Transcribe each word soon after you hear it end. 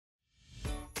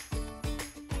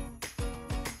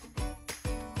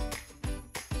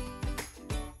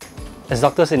As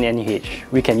doctors in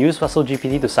NUH, we can use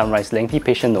Russell-GPT to summarize lengthy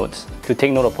patient notes to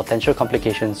take note of potential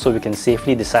complications so we can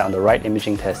safely decide on the right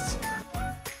imaging tests.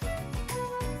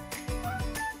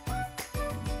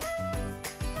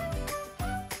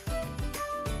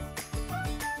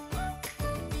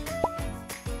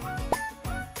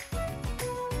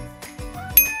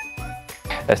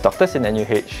 As doctors in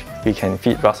NUH, we can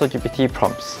feed Russell-GPT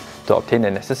prompts to obtain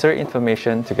the necessary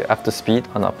information to get up to speed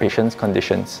on our patients'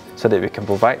 conditions so that we can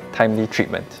provide timely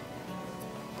treatment.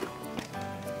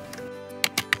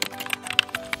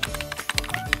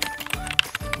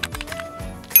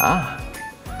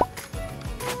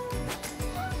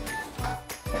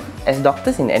 As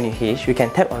doctors in NUH, we can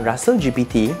tap on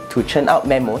Russell-GPT to churn out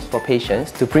memos for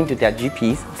patients to bring to their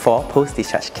GPs for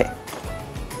post-discharge care.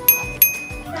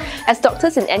 As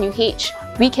doctors in NUH,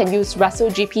 we can use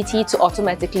Russell-GPT to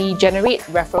automatically generate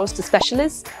referrals to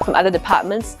specialists from other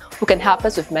departments who can help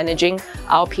us with managing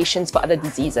our patients for other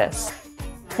diseases.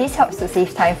 This helps to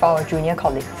save time for our junior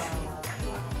colleagues.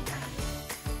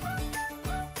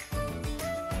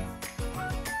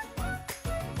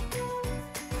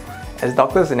 As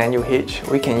doctors in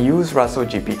NUH, we can use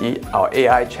Russell-GPT, our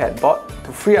AI chatbot,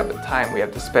 to free up the time we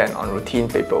have to spend on routine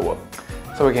paperwork,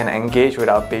 so we can engage with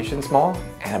our patients more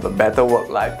and have a better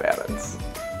work-life balance.